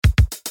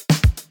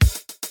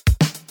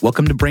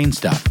Welcome to Brain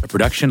Stuff, a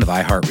production of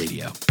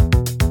iHeartRadio.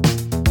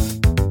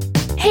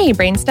 Hey,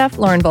 Brain Stuff,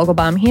 Lauren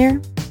Vogelbaum here.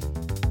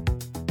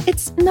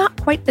 It's not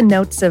quite the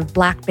notes of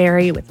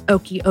blackberry with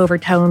oaky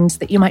overtones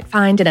that you might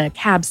find in a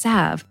Cab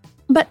Sav,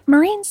 but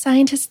marine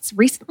scientists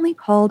recently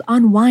called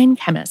on wine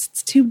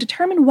chemists to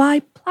determine why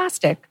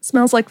plastic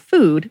smells like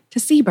food to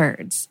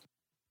seabirds.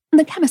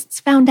 The chemists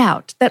found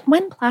out that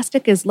when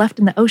plastic is left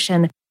in the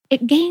ocean,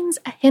 it gains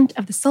a hint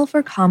of the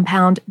sulfur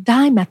compound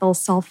dimethyl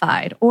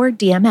sulfide, or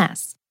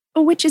DMS,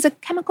 which is a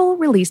chemical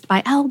released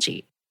by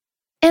algae.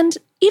 And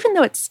even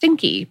though it's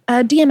stinky,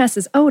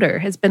 DMS's odor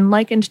has been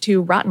likened to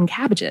rotten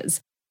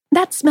cabbages.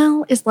 That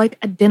smell is like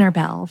a dinner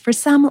bell for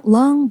some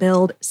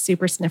long-billed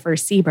super sniffer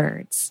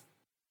seabirds.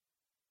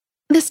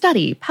 The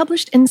study,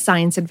 published in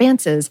Science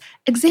Advances,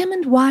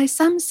 examined why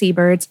some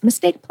seabirds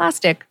mistake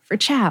plastic for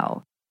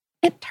chow.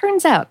 It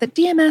turns out that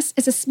DMS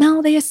is a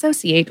smell they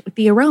associate with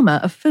the aroma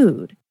of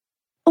food.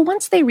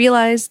 Once they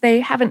realize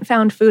they haven't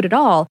found food at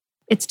all,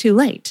 it's too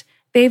late.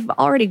 They've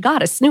already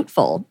got a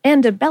snootful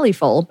and a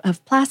bellyful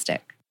of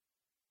plastic.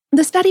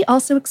 The study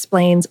also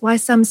explains why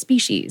some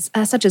species,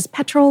 such as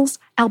petrels,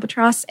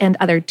 albatross, and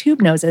other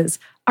tube noses,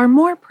 are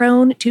more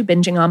prone to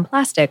binging on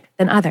plastic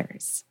than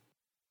others.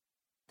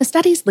 The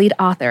study's lead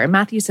author,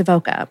 Matthew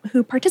Savoca,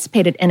 who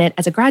participated in it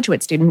as a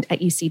graduate student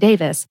at UC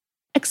Davis,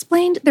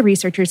 explained the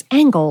researchers'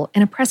 angle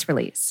in a press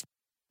release.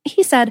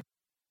 He said,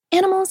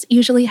 "Animals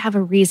usually have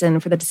a reason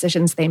for the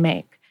decisions they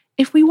make.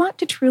 If we want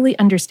to truly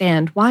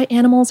understand why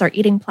animals are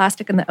eating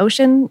plastic in the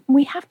ocean,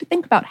 we have to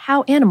think about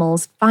how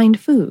animals find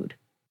food."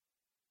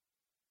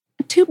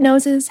 Tube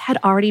noses had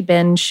already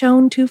been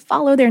shown to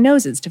follow their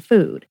noses to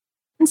food.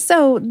 And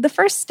so the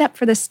first step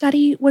for the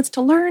study was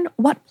to learn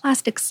what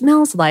plastic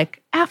smells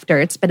like after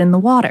it's been in the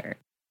water.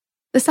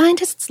 The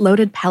scientists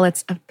loaded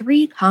pellets of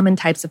 3 common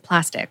types of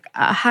plastic,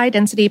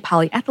 high-density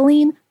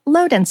polyethylene,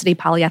 low-density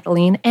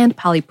polyethylene, and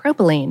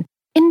polypropylene,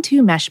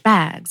 into mesh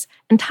bags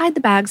and tied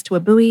the bags to a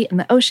buoy in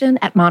the ocean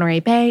at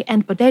Monterey Bay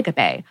and Bodega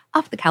Bay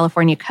off the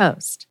California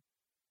coast.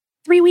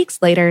 3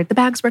 weeks later, the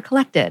bags were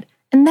collected,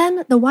 and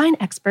then the wine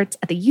experts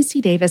at the UC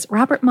Davis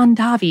Robert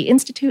Mondavi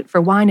Institute for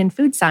Wine and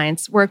Food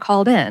Science were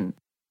called in.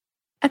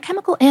 A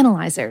chemical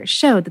analyzer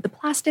showed that the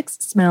plastics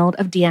smelled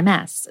of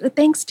DMS,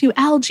 thanks to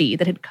algae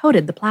that had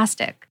coated the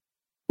plastic.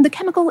 The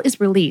chemical is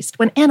released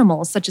when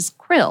animals such as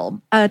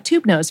krill, a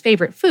tube-nose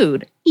favorite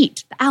food,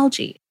 eat the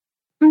algae.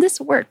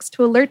 This works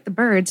to alert the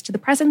birds to the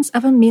presence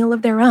of a meal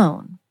of their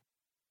own.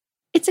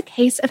 It's a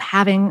case of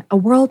having a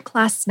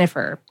world-class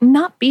sniffer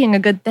not being a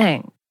good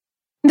thing.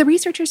 The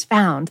researchers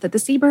found that the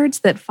seabirds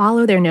that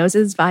follow their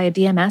noses via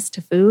DMS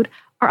to food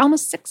are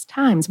almost 6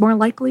 times more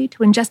likely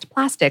to ingest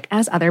plastic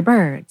as other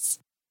birds.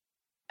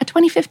 A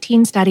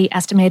 2015 study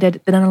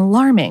estimated that an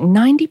alarming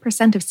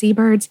 90% of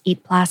seabirds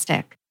eat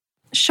plastic.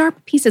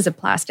 Sharp pieces of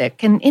plastic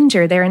can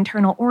injure their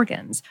internal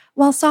organs,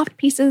 while soft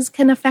pieces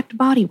can affect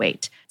body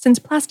weight, since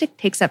plastic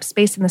takes up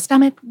space in the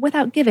stomach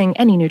without giving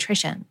any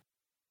nutrition.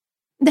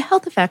 The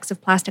health effects of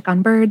plastic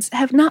on birds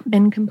have not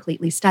been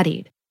completely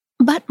studied,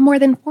 but more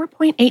than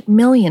 4.8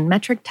 million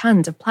metric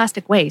tons of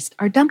plastic waste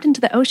are dumped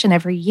into the ocean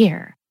every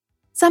year.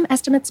 Some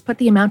estimates put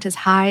the amount as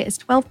high as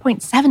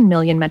 12.7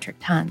 million metric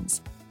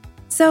tons.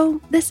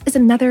 So this is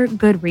another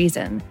good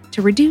reason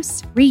to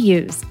reduce,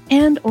 reuse,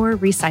 and/or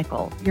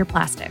recycle your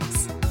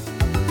plastics.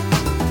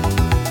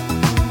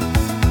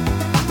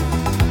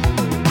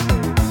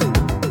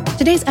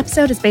 Today's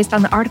episode is based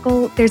on the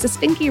article "There's a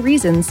Stinky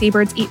Reason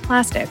Seabirds Eat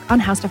Plastic" on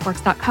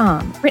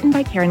HowStuffWorks.com, written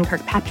by Karen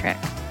Kirkpatrick.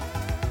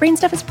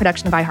 Brainstuff is a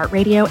production of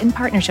iHeartRadio in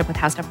partnership with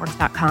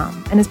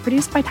HowStuffWorks.com and is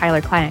produced by Tyler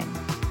Klang.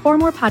 For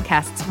more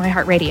podcasts from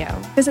iHeartRadio,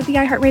 visit the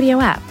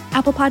iHeartRadio app,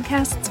 Apple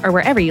Podcasts, or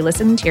wherever you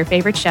listen to your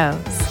favorite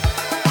shows.